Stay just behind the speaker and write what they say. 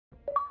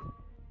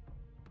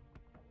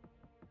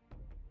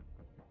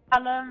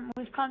Callum,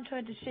 we've come to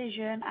a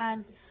decision,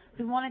 and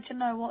we wanted to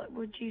know what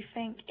would you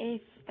think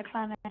if the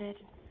clan ended.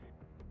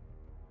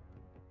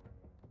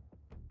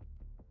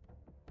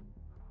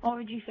 What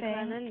would you think? The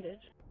clan ended?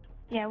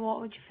 Yeah, what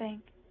would you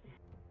think?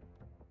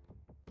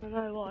 I don't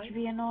know why. Would you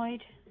be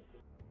annoyed?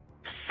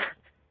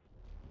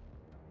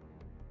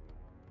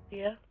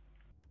 Yeah.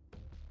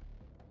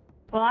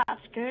 Well,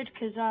 that's good,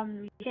 because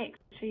you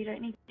kicked, so you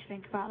don't need to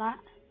think about that.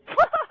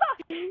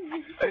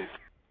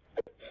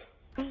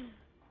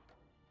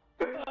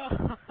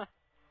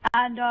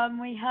 And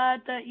we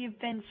heard that you've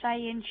been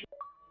saying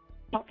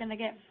you're not going to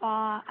get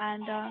far,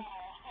 and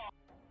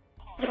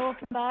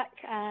talking back,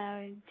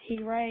 and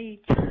he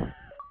raged.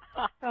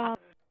 Oh,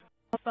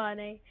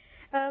 funny.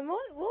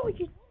 What would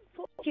you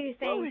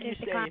think? What would you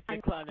say if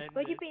the clan ended?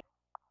 Would you be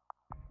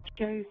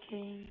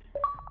Joking.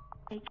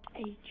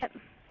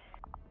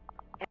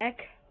 Egg?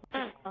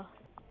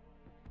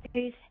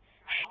 Who's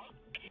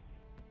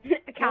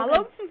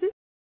Callum?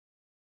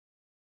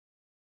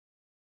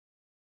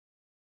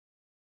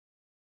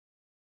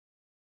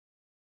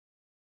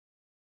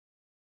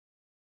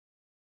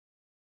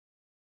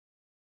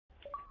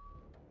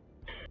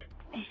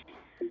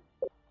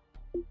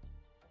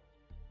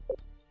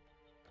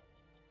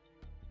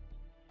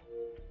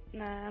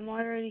 Nah, am I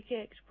already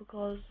kicked?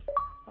 Because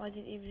I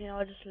didn't even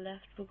I just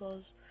left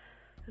because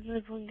there's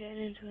no point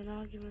getting into an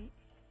argument.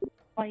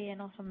 Oh yeah,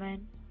 not a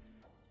man.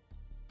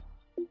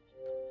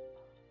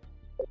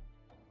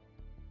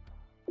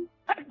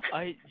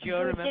 Do you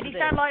remember Did he this?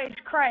 sound like he's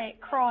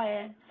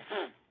crying?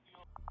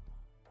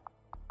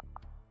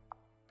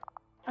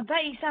 I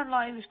bet he sounded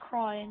like he was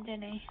crying,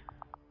 didn't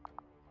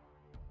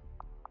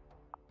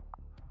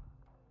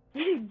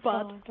he?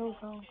 Bud.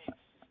 Oh.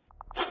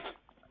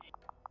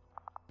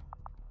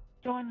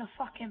 Join the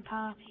fucking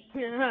party.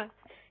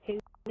 He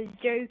was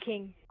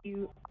joking.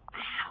 You.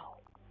 Ow.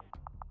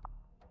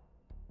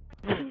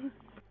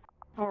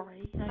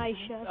 Sorry. I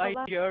sure.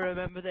 Do you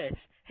remember this?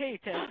 Hey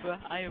Tesla,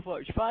 I have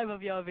watched 5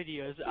 of your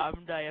videos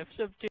and I have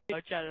subbed to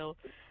your channel.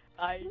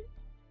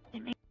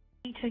 Me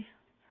too.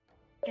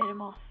 Get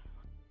him off.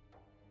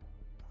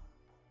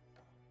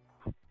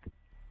 Love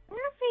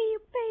you,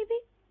 baby.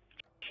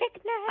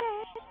 Chicken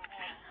ass.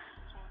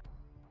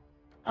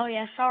 Oh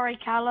yeah, sorry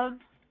Callum.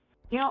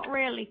 You're not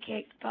really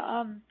kicked, but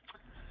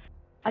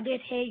I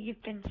did hear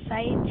you've been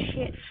saying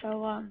shit,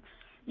 so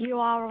you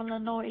are on the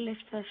naughty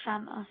list for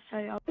Santa, so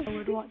I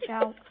would watch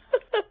out.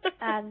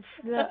 And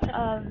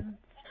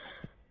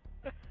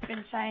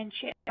been saying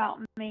shit about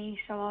me,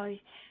 so I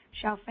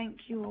shall think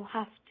you will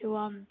have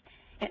to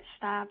get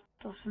stabbed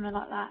or something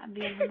like that and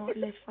be on the naughty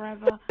list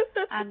forever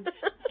and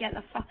get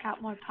the fuck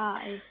out my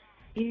party,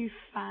 you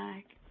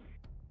fag.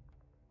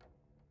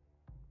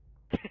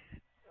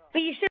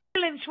 But you're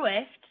still in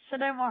Swift, so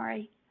don't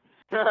worry.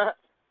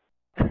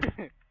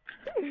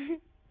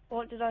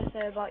 What did I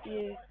say about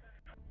you?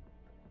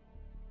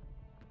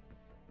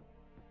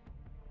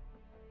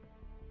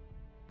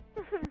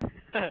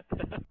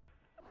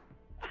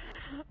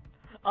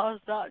 Oh,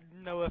 that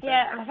no offense.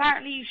 Yeah,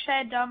 apparently you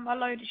said a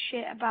load of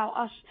shit about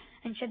us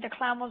and said the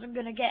clan wasn't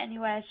going to get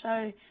anywhere,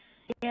 so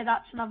yeah,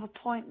 that's another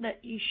point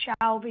that you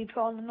shall be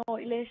put on the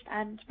naughty list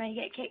and may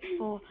get kicked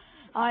for.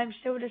 I'm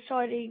still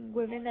deciding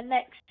within the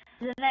next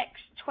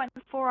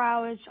 24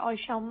 hours I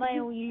shall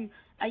mail you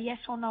a yes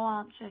or no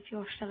answer if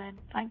you're still in.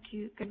 Thank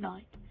you, good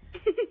night.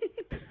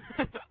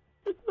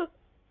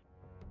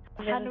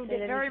 I handled it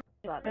very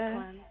about the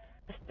clan.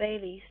 That's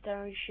Bailey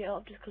stirring shit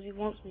up just because he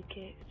wants me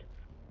kicked.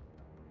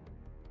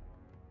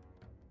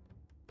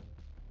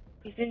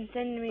 He's been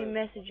sending me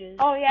messages.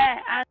 Oh yeah,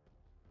 and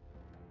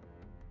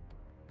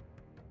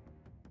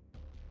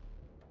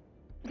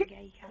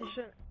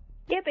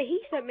Yeah, but he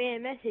sent me a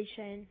message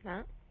saying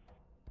that.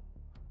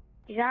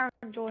 is Aaron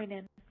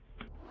joining?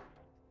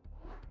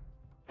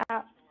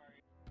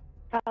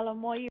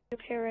 Callum, why are you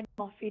appearing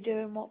off? You're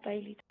doing what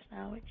Bailey does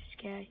now, which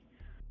is gay.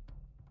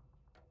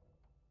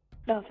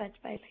 No offense,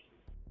 Bailey.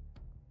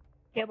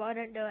 Yeah, but I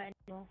don't do it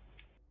anymore.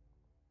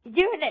 You're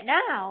doing it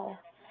now.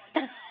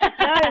 No,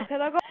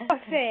 because I got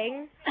a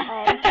thing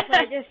where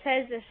it just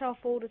says this off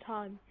all the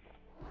time.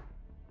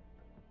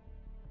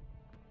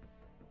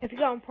 If you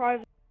go on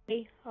privately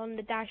on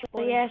the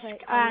dashboard, Yes,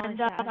 click and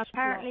that's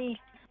apparently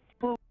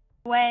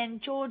when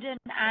Jordan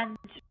and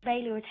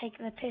Bailey were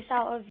taking the piss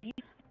out of you,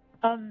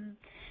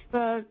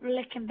 for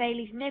licking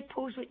Bailey's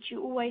nipples, which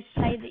you always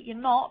say that you're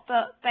not,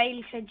 but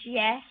Bailey said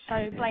yes,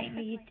 so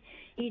blatantly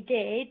you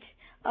did.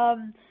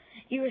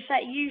 You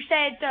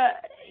said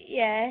that,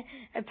 yeah,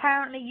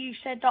 apparently you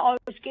said that I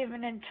was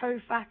giving him toe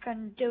fuck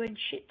and doing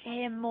shit to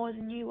him more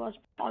than you was,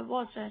 but I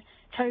was toe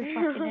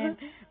fucking him.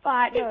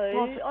 But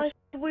No, I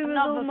said we was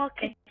all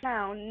mucking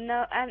around.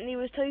 No, Anthony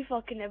was toe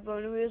fucking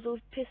everyone and we was all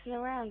pissing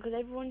around because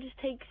everyone just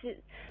takes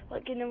it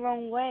like in the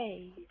wrong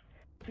way.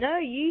 No,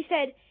 you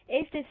said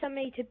if there's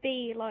somebody to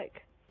be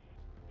like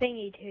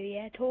thingy to,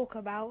 yeah, talk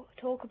about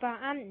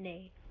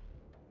Anthony.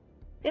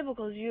 Yeah,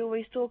 because you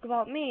always talk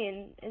about me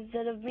and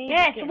instead of me.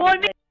 yes, getting one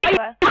like,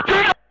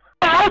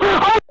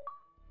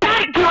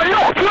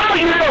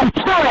 you little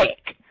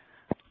prick!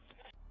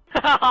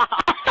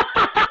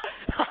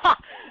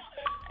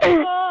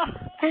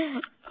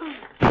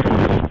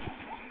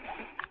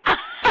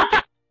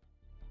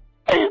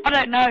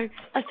 know.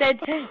 I said,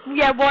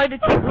 yeah, why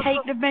did you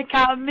take the mick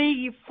out of me,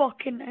 you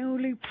fucking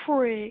holy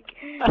prick?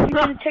 You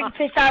didn't take the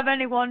piss out of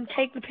anyone,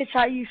 take the piss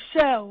out of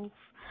yourself.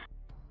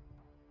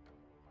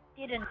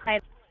 You didn't say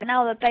that.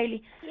 Now that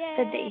Bailey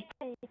said that he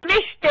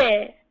missed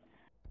it.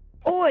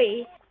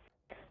 Oi.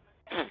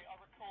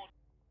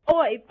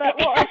 Oi, but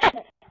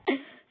what?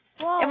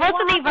 Whoa, it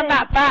wasn't even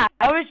that bad.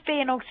 I was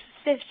being all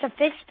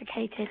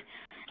sophisticated.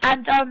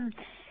 And, Callum,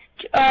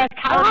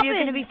 you're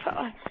gonna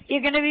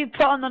be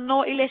put on the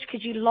naughty list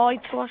because you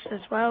lied to us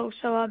as well.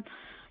 So,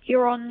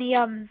 you're on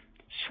the,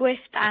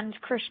 Swift and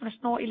Christmas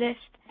naughty list.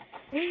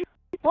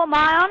 What am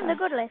I on? The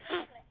good list?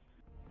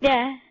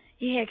 Yeah.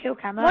 You hear kill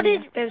cam What earlier.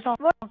 did,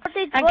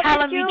 and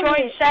Callum, you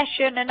joined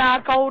session, and our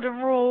golden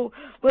rule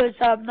was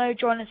no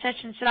joining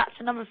session, so that's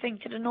another thing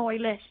to the naughty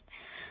list.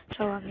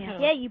 So yeah.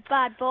 Yeah, you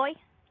bad boy.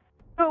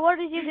 But what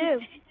did you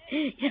do?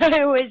 You know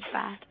who is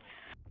bad?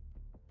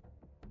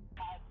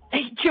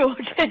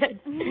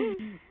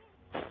 Jordan.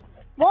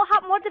 What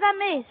happened? What did I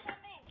miss?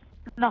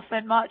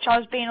 Nothing much. I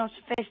was being all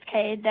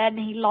sophisticated. Then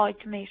he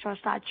lied to me, so I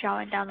started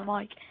shouting down the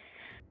mic.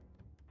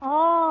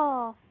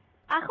 Oh,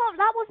 I can't.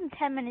 That wasn't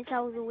 10 minutes I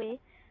was away.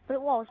 But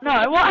it was.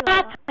 No, what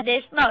happened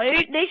is,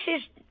 this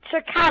is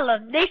to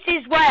Callum. This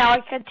is where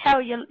I can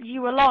tell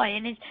you were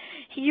lying. Is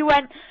you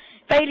went,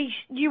 Bailey,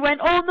 you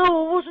went, oh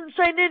no, I wasn't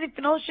saying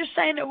anything. I was just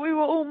saying that we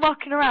were all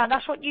mucking around.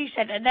 That's what you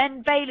said. And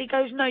then Bailey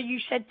goes, no, you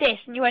said this.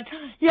 And you went,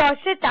 yeah, I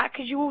said that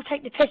because you all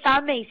take the piss out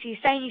of me. So you're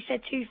saying you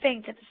said two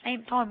things at the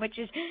same time, which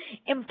is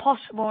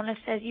impossible unless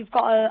you've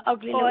got an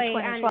ugly little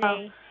twin as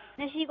well.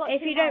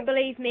 If you don't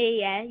believe me,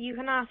 yeah, you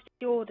can ask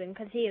Jordan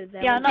because he was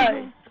there. Yeah, I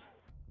know.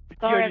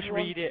 Sorry, just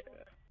read it.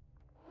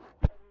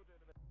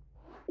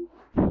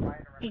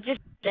 You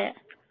just did it.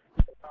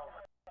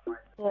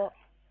 What?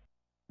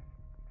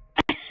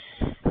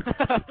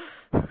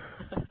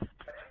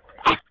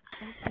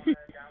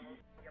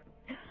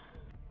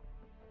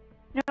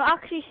 No,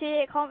 actually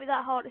say it can't be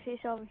that hard to say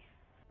sorry.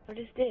 I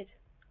just did.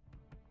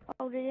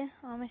 Oh, did you?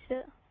 I missed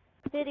it.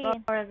 Say it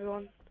again. Sorry,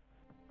 everyone.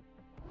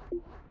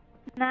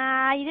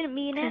 Nah, you didn't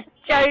mean it.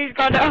 Joe's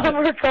got it on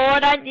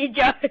record, haven't you,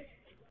 Joe?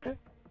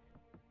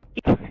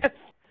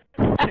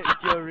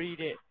 Joe, read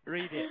it.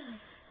 Read it.